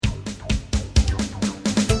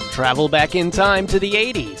Travel back in time to the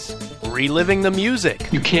 80s. Reliving the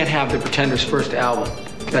music. You can't have the Pretenders' first album.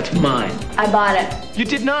 That's mine. I bought it. You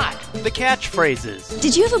did not. The catchphrases.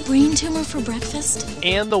 Did you have a brain tumor for breakfast?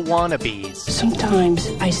 And the wannabes. Sometimes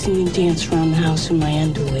I see me dance around the house in my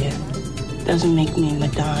underwear. Doesn't make me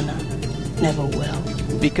Madonna. Never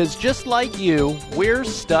will. Because just like you, we're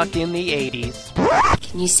stuck in the 80s.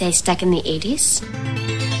 Can you say stuck in the 80s?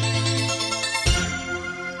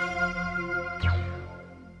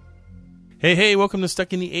 Hey, welcome to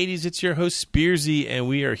Stuck in the 80s. It's your host, Spearsy, and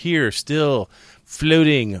we are here still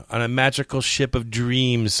floating on a magical ship of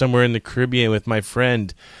dreams somewhere in the Caribbean with my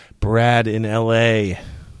friend Brad in L.A.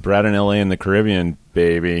 Brad in L.A. in the Caribbean,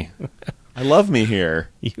 baby. I love me here.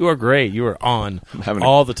 You are great. You are on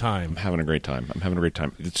all the time. I'm having a great time.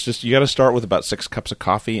 It's just, you got to start with about 6 cups of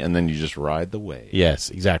coffee, and then you just ride the wave. Yes,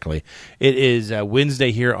 exactly. It is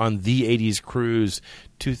Wednesday here on The 80s Cruise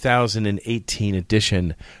 2018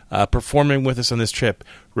 edition. Performing with us on this trip,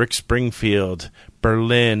 Rick Springfield,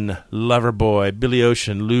 Berlin, Loverboy, Billy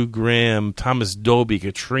Ocean, Lou Gramm, Thomas Dolby,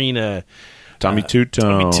 Katrina, Tommy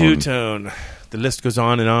Tutone. The list goes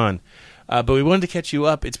on and on. But we wanted to catch you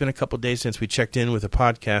up. It's been a couple of days since we checked in with a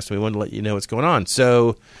podcast, and we wanted to let you know what's going on.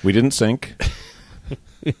 So we didn't sink.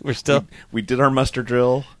 We're still... We did our muster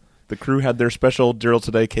drill. The crew had their special drill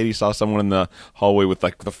today. Katie saw someone in the hallway with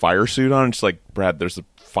like the fire suit on. And she's like, Brad, there's a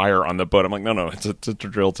fire on the boat. I'm like, no, it's a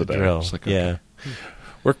drill today. Like, okay. Yeah.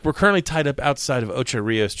 We're currently tied up outside of Ocho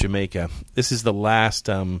Rios, Jamaica. This is the last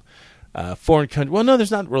foreign country. Well, no,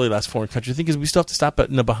 there's not really last foreign country. I think is we still have to stop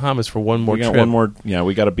in the Bahamas for one more trip.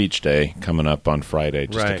 We got a beach day coming up on Friday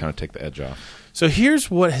just to kind of take the edge off. So here's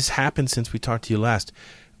what has happened since we talked to you last.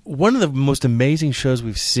 One of the most amazing shows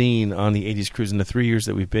we've seen on the 80s Cruise in the 3 years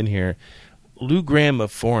that we've been here, Lou Gramm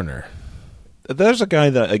of Foreigner. There's a guy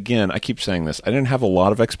that, again, I keep saying this, I didn't have a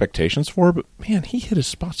lot of expectations for, but man, he hit his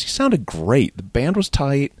spots. He sounded great. The band was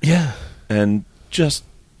tight. Yeah. And just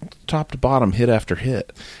top to bottom, hit after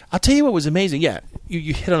hit. I'll tell you what was amazing. Yeah,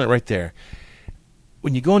 you hit on it right there.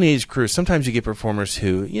 When you go on the 80s Cruise, sometimes you get performers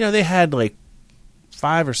who, they had like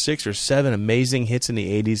 5 or 6 or 7 amazing hits in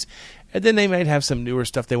the 80s, and then they might have some newer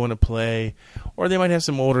stuff they want to play, or they might have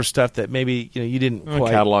some older stuff that maybe you didn't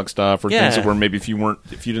quite... catalog stuff, or things that were maybe if you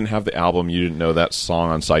didn't have the album, you didn't know that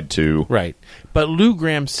song on side 2. Right. But Lou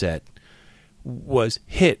Gramm's set was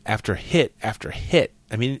hit after hit after hit.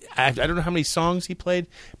 I mean, I don't know how many songs he played,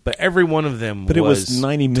 but every one of them it was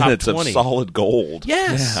 90 minutes of solid gold.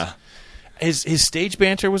 Yes. Yeah. His stage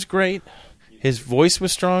banter was great. His voice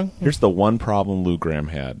was strong. Here's the one problem Lou Gramm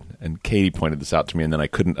had, and Katie pointed this out to me, and then I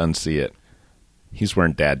couldn't unsee it. He's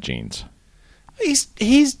wearing dad jeans.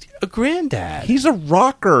 He's a granddad. He's a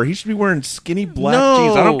rocker. He should be wearing skinny black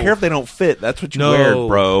jeans. I don't care if they don't fit. That's what you wear,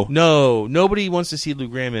 bro. No, nobody wants to see Lou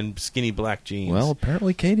Gramm in skinny black jeans. Well,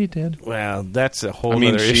 apparently Katie did. Well, that's a whole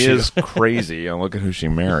other issue. She is crazy. Look at who she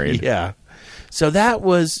married. Yeah. So that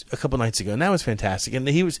was a couple nights ago, and that was fantastic. And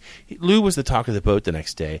Lou was the talk of the boat the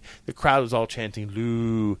next day. The crowd was all chanting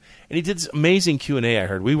Lou, and he did this amazing Q&A. I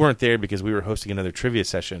heard we weren't there because we were hosting another trivia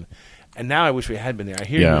session, and now I wish we had been there. I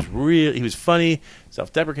hear he was funny,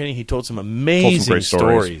 self-deprecating. He told some amazing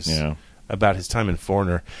stories about his time in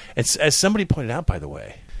Foreigner. And as somebody pointed out, by the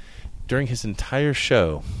way, during his entire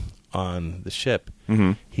show on the ship,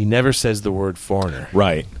 he never says the word foreigner.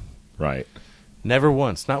 Right. Never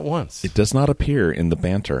once, not once. It does not appear in the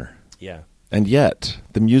banter. Yeah. And yet,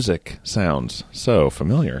 the music sounds so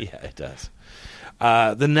familiar. Yeah, it does.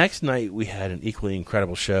 The next night, we had an equally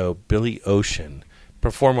incredible show. Billy Ocean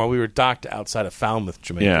performed while we were docked outside of Falmouth,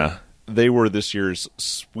 Jamaica. Yeah. They were this year's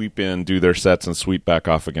sweep in, do their sets, and sweep back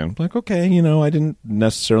off again. Like, okay, I didn't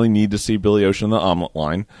necessarily need to see Billy Ocean in the omelet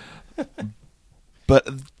line. But,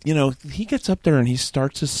 he gets up there and he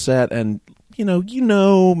starts his set, and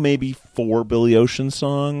maybe 4 Billy Ocean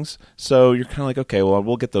songs. So you're kind of like, okay, well,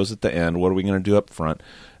 we'll get those at the end. What are we going to do up front?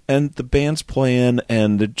 And the band's playing,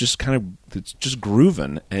 and it's just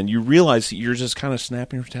grooving. And you realize you're just kind of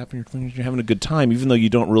snapping, tapping your fingers, you're having a good time, even though you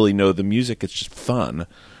don't really know the music. It's just fun.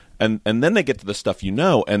 And then they get to the stuff and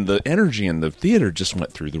the energy in the theater just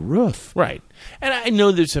went through the roof. Right. And I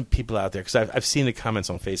know there's some people out there, because I've seen the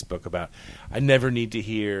comments on Facebook about, I never need to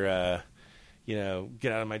hear...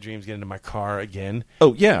 get out of my dreams, get into my car again.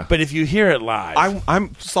 Oh, yeah. But if you hear it live...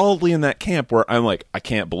 I'm solidly in that camp where I'm like, I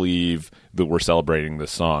can't believe that we're celebrating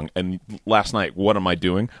this song. And last night, what am I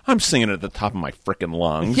doing? I'm singing it at the top of my frickin'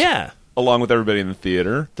 lungs. Yeah. Along with everybody in the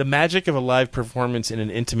theater. The magic of a live performance in an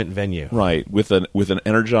intimate venue. Right. With an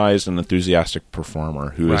energized and enthusiastic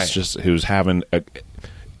performer who's having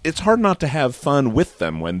it's hard not to have fun with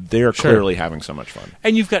them when they're clearly having so much fun.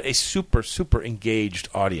 And you've got a super, super engaged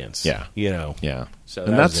audience. Yeah. Yeah. So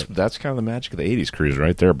that's kind of the magic of the 80s cruise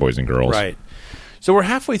right there, boys and girls. Right. So we're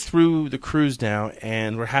halfway through the cruise now,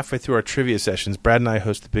 and we're halfway through our trivia sessions. Brad and I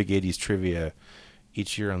host the big 80s trivia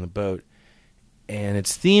each year on the boat. And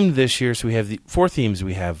it's themed this year, so we have the 4 themes.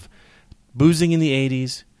 We have boozing in the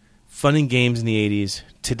 80s, fun and games in the 80s.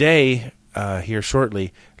 Today, here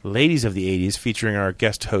shortly, ladies of the 80s, featuring our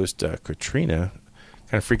guest host, Katrina.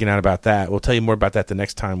 Kind of freaking out about that. We'll tell you more about that the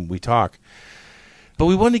next time we talk. But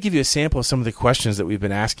we wanted to give you a sample of some of the questions that we've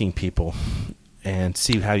been asking people and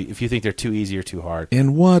see if you think they're too easy or too hard.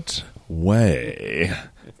 In what way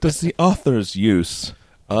does the author's use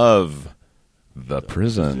of the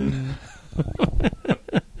prison...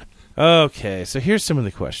 Okay, so here's some of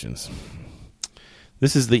the questions.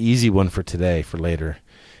 This is the easy one for today, for later.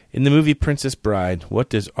 In the movie Princess Bride, what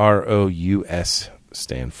does ROUS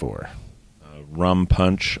stand for? Rum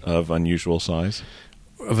punch of unusual size?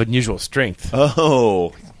 Of unusual strength.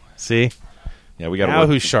 Oh. See? Yeah, we got now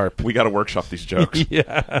who's sharp. We got to workshop these jokes.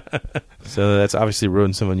 Yeah. So that's obviously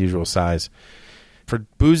ruined some unusual size. For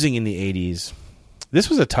boozing in the 80s, this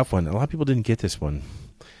was a tough one. A lot of people didn't get this one.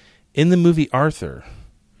 In the movie Arthur,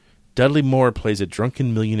 Dudley Moore plays a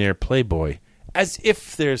drunken millionaire playboy, as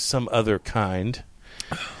if there's some other kind.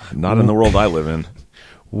 Not in the world I live in.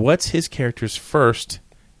 What's his character's first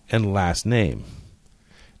and last name?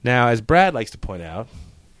 Now, as Brad likes to point out,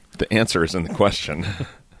 the answer is in the question.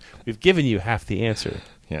 We've given you half the answer.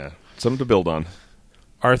 Yeah, something to build on.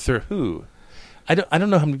 Arthur who? I don't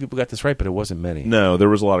know how many people got this right, but it wasn't many. No, there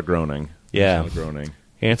was a lot of groaning. Yeah.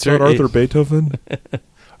 Answer is Arthur Beethoven?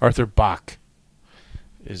 Arthur Bach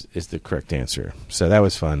is the correct answer. So that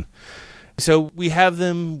was fun. So we have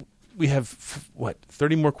them. We have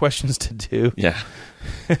 30 more questions to do. Yeah.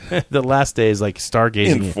 The last day is like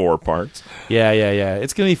stargazing in 4 parts. Yeah.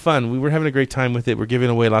 It's gonna be fun. We were having a great time with it. We're giving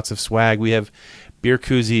away lots of swag. We have beer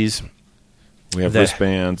koozies. We have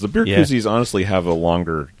wristbands. The beer koozies honestly have a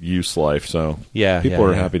longer use life, so people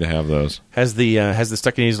are happy to have those. Has the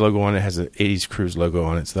Stuck in 80s logo on it. Has the 80s Cruise logo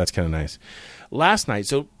on it, so that's kind of nice. Last night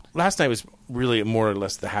was really more or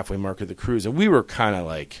less the halfway mark of the cruise, and we were kind of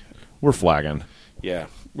like... We're flagging. Yeah,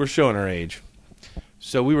 we're showing our age.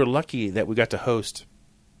 So we were lucky that we got to host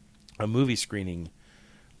a movie screening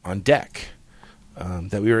on deck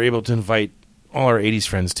that we were able to invite all our 80s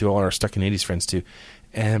friends to, all our Stuck in 80s friends to.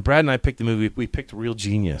 And Brad and I picked the movie. We picked Real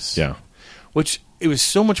Genius. Yeah. Which, it was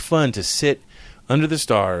so much fun to sit under the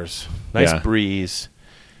stars, nice breeze.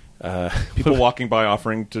 People walking by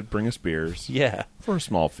offering to bring us beers. Yeah. For a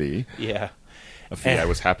small fee. Yeah. A fee I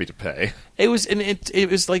was happy to pay. It was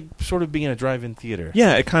like sort of being in a drive-in theater.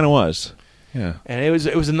 Yeah, it kind of was. Yeah. And it was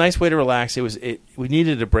a nice way to relax. We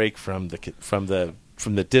needed a break from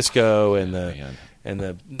the disco and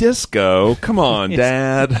the disco. Come on,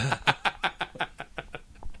 Dad.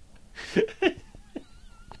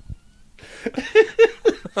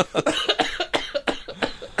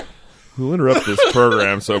 We'll interrupt this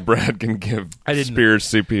program so Brad can give Spears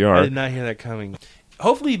CPR. I did not hear that coming.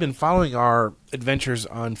 Hopefully you've been following our adventures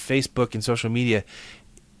on Facebook and social media.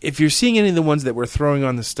 If you're seeing any of the ones that we're throwing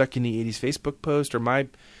on the Stuck in the 80s Facebook post or my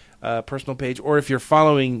personal page, or if you're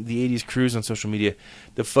following the 80s Cruise on social media,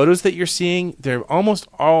 the photos that you're seeing, they're almost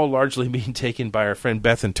all largely being taken by our friend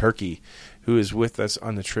Beth in Turkey, who is with us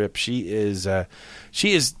on the trip. She is a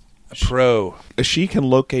pro. She can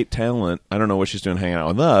locate talent. I don't know what she's doing hanging out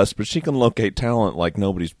with us, but she can locate talent like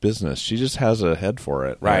nobody's business. She just has a head for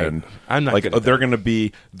it. Right. And I'm not good at they're going to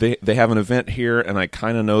be they have an event here, and I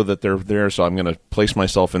kind of know that they're there, so I'm going to place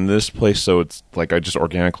myself in this place so it's like I just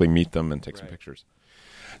organically meet them and take some pictures.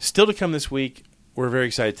 Still to come this week, we're very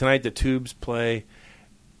excited. Tonight the Tubes play.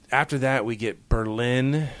 After that we get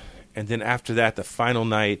Berlin, and then after that the final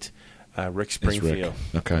night, Rick Springfield.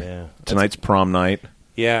 Okay. Yeah. Tonight's prom night.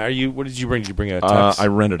 Yeah, what did you bring? Did you bring a tux? I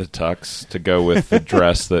rented a tux to go with the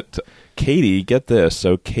dress that Katie, get this.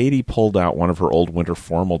 So Katie pulled out one of her old winter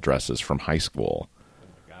formal dresses from high school. Oh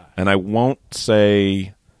my God. And I won't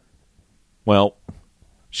say, well,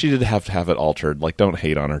 she did have to have it altered. Like, don't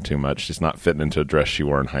hate on her too much. She's not fitting into a dress she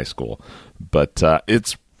wore in high school. But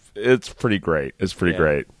it's pretty great. It's pretty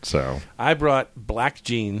great. So I brought black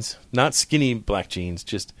jeans, not skinny black jeans,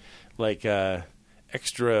 just like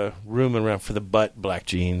extra room around for the butt black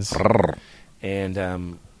jeans, and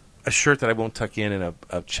a shirt that I won't tuck in, and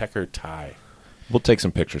a checkered tie. We'll take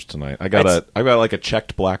some pictures tonight. I got like a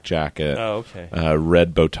checked black jacket. Oh, okay.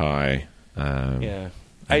 Red bow tie. Yeah,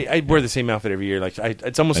 I wear the same outfit every year. Like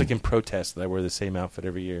it's almost like in protest that I wear the same outfit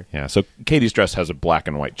every year. Yeah, so Katie's dress has a black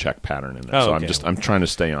and white check pattern in it, Oh, so okay. I'm trying to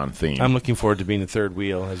stay on theme. I'm looking forward to being the third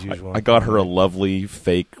wheel as usual. I got her a lovely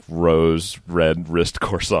fake rose red wrist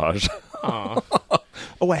corsage. Aw.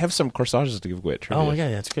 Oh, I have some corsages to give away at trivia. Oh my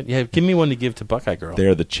god, that's good. Yeah, give me one to give to Buckeye Girl.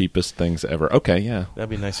 They're the cheapest things ever. Okay, yeah. That'd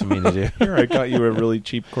be nice of me to do. Here, I got you a really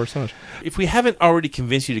cheap corsage. If we haven't already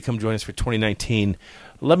convinced you to come join us for 2019,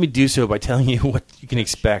 let me do so by telling you what you can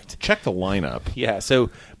expect. Check the lineup. Yeah, so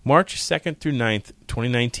March 2nd through 9th,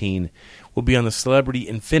 2019, we'll be on the Celebrity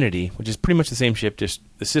Infinity, which is pretty much the same ship, just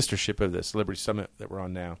the sister ship of the Celebrity Summit that we're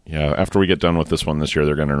on now. Yeah, after we get done with this one this year,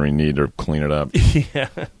 they're going to need to clean it up. Yeah.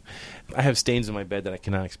 I have stains on my bed that I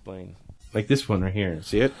cannot explain. Like this one right here.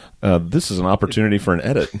 See it? This is an opportunity for an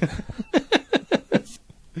edit.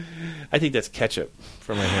 I think that's ketchup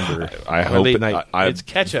for my hamburger. I On a hope late it- night. I- It's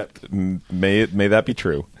ketchup. May that be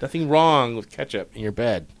true. Nothing wrong with ketchup in your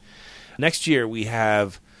bed. Next year, we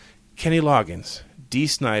have Kenny Loggins, Dee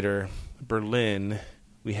Snider, Berlin.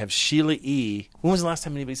 We have Sheila E. When was the last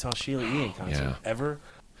time anybody saw Sheila E. in concert? Yeah. Ever?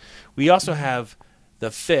 We also have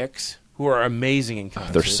The Fix, who are amazing in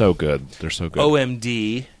concert. They're so good. They're so good.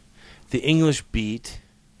 OMD, The English Beat,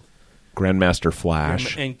 Grandmaster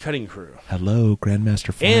Flash. and Cutting Crew. Hello,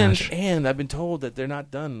 Grandmaster Flash. And I've been told that they're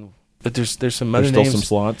not done. But there's some There's other still names. some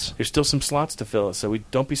slots. There's still some slots to fill. So we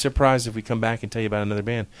don't be surprised if we come back and tell you about another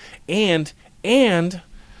band. And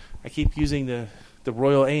I keep using the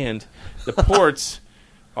royal and the ports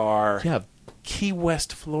are Yeah. Key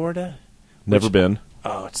West, Florida. Never been.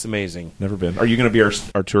 Oh, it's amazing. Never been. Are you going to be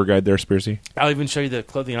our tour guide there, Spearsy? I'll even show you the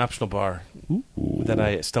clothing optional bar that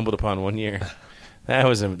I stumbled upon one year.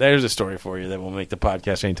 There's a story for you that won't make the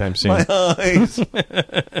podcast anytime soon. My eyes.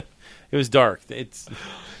 It was dark. It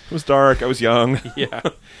was dark. I was young.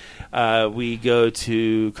 Yeah. We go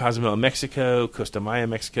to Cozumel, Mexico, Costa Maya,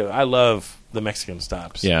 Mexico. I love the Mexican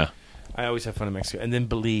stops. Yeah. I always have fun in Mexico. And then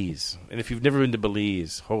Belize. And if you've never been to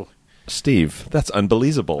Belize, Steve, that's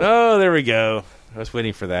unbelievable. oh, there we go. I was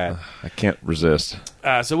waiting for that. I can't resist.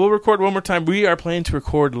 So we'll record one more time. We are planning to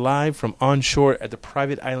record live from onshore at the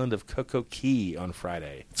private island of Coco Key on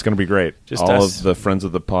Friday. It's going to be great. Just All us. of the friends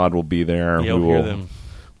of the pod will be there. You'll hear them.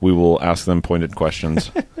 We will ask them pointed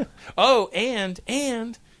questions. Oh, and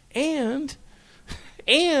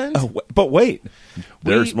But wait,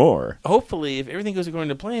 there's more. hopefully, if everything goes according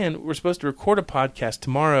to plan, we're supposed to record a podcast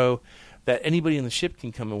tomorrow that anybody on the ship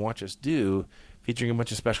can come and watch us do, featuring a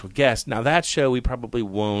bunch of special guests. Now, that show we probably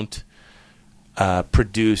won't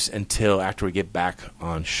produce until after we get back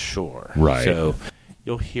on shore. Right. So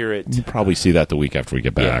you'll hear it. You'll probably see that the week after we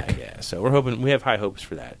get back. Yeah. So we're hoping, we have high hopes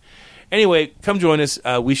for that. Anyway, come join us.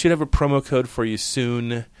 We should have a promo code for you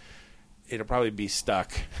soon. It'll probably be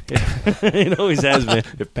stuck. It always has been.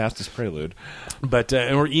 If past is prelude. But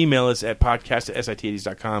or email us at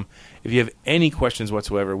podcast@sit80s.com. If you have any questions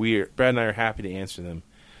whatsoever, Brad and I are happy to answer them.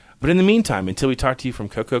 But in the meantime, until we talk to you from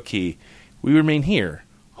Coco Key, we remain here,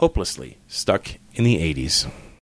 hopelessly stuck in the 80s.